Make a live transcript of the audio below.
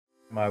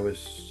I was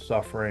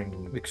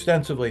suffering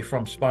extensively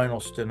from spinal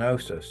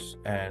stenosis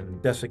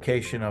and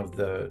desiccation of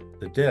the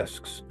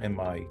discs in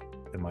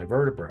my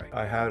vertebrae.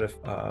 I had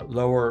a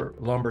lower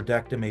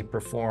lumberdectomy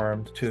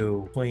performed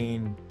to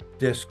clean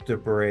disc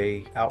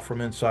debris out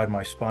from inside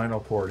my spinal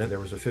cord, and there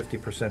was a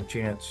 50%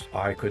 chance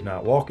I could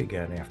not walk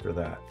again after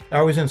that.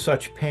 I was in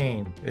such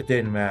pain, it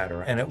didn't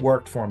matter, and it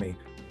worked for me.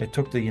 It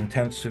took the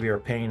intense, severe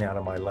pain out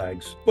of my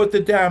legs, but the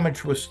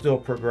damage was still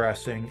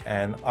progressing,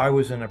 and I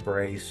was in a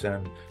brace,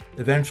 and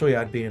eventually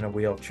I'd be in a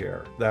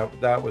wheelchair.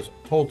 That was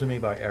told to me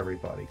by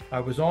everybody. I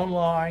was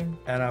online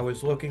and I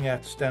was looking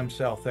at stem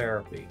cell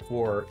therapy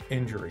for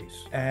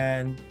injuries,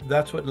 and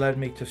that's what led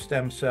me to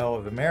Stem Cell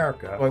of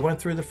America. I went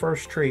through the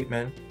first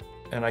treatment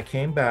and I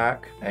came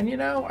back, and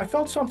I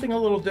felt something a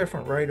little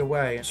different right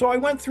away. So I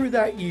went through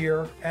that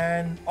year,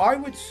 and I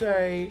would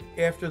say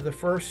after the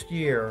first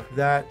year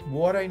that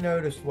what I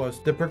noticed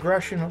was the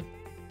progression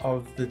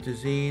of the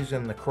disease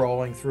and the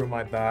crawling through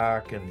my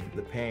back and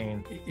the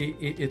pain,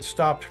 it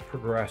stopped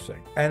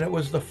progressing. And it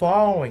was the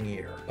following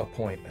year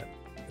appointment.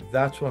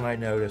 That's when I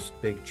noticed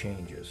big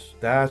changes.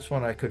 That's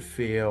when I could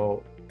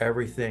feel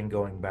everything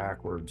going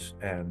backwards,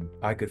 and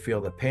I could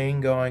feel the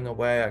pain going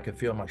away. I could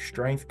feel my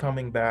strength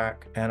coming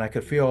back, and I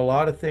could feel a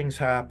lot of things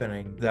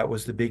happening. That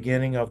was the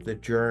beginning of the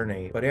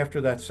journey. But after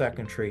that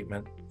second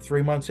treatment,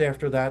 3 months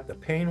after that, the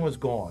pain was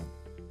gone.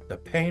 The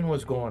pain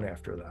was gone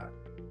after that.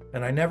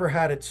 And I never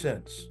had it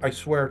since. I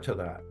swear to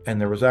that.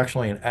 And there was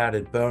actually an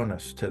added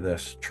bonus to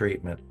this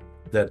treatment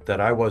that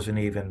I wasn't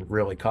even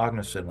really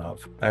cognizant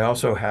of. I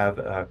also have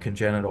a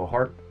congenital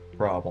heart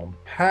problem,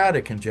 had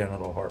a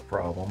congenital heart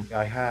problem.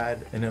 I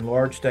had an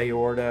enlarged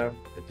aorta,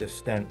 a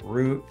distant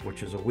root,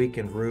 which is a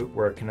weakened root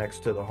where it connects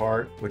to the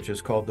heart, which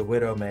is called the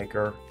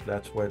widowmaker.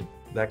 That's what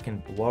that can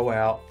blow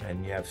out,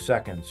 and you have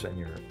seconds,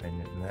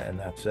 and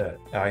that's it.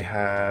 I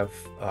have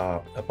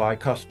a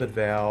bicuspid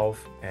valve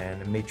and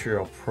a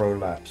mitral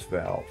prolapse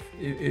valve.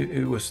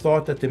 It was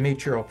thought that the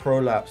mitral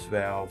prolapse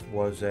valve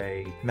was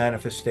a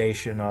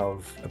manifestation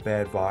of a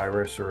bad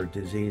virus or a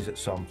disease at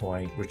some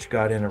point, which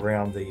got in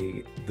around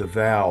the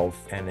valve,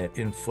 and it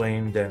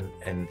inflamed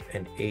and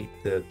ate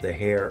the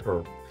hair,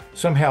 or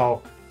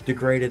somehow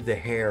degraded the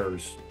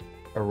hairs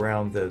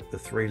around the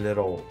three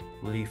little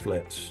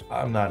leaflets.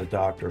 I'm not a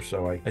doctor,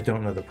 so I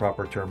don't know the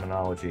proper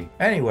terminology.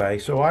 Anyway,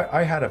 so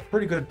I had a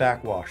pretty good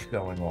backwash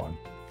going on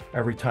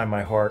every time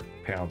my heart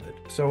pounded.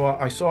 So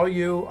I saw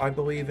you, I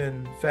believe,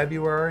 in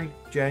February,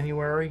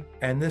 January,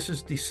 and this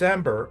is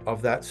December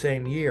of that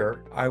same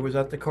year. I was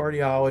at the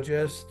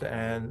cardiologist,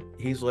 and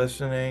he's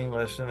listening,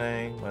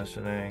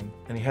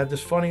 and he had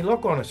this funny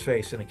look on his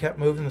face, and he kept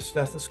moving the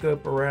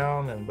stethoscope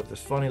around, and with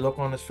this funny look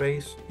on his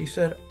face, he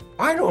said,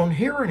 "I don't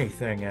hear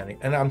anything,"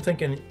 and I'm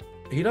thinking,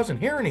 he doesn't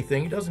hear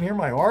anything. He doesn't hear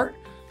my heart.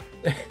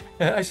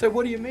 And I said,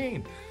 "What do you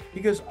mean?" He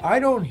goes, "I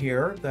don't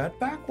hear that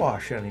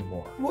backwash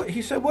anymore." He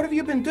said, "What have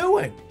you been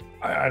doing?"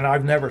 And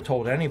I've never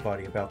told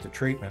anybody about the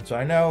treatments.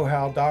 I know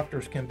how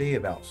doctors can be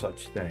about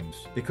such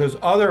things, because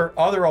other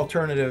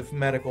alternative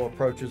medical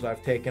approaches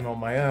I've taken on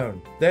my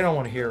own, they don't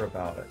want to hear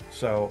about it.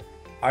 So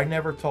I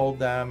never told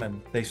them,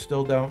 and they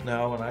still don't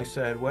know. And I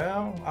said,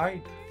 "Well,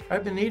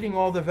 I've been eating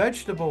all the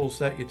vegetables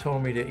that you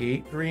told me to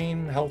eat,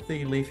 green,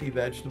 healthy, leafy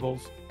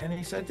vegetables." And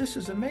he said, "This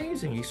is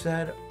amazing." He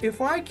said,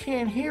 "If I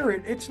can't hear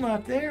it, it's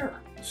not there."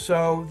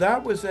 So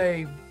that was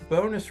a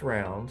bonus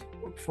round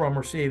from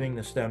receiving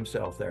the stem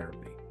cell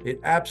therapy. It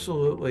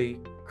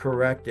absolutely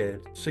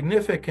corrected,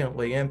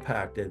 significantly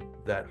impacted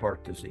that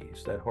heart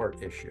disease, that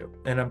heart issue.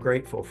 And I'm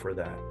grateful for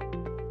that.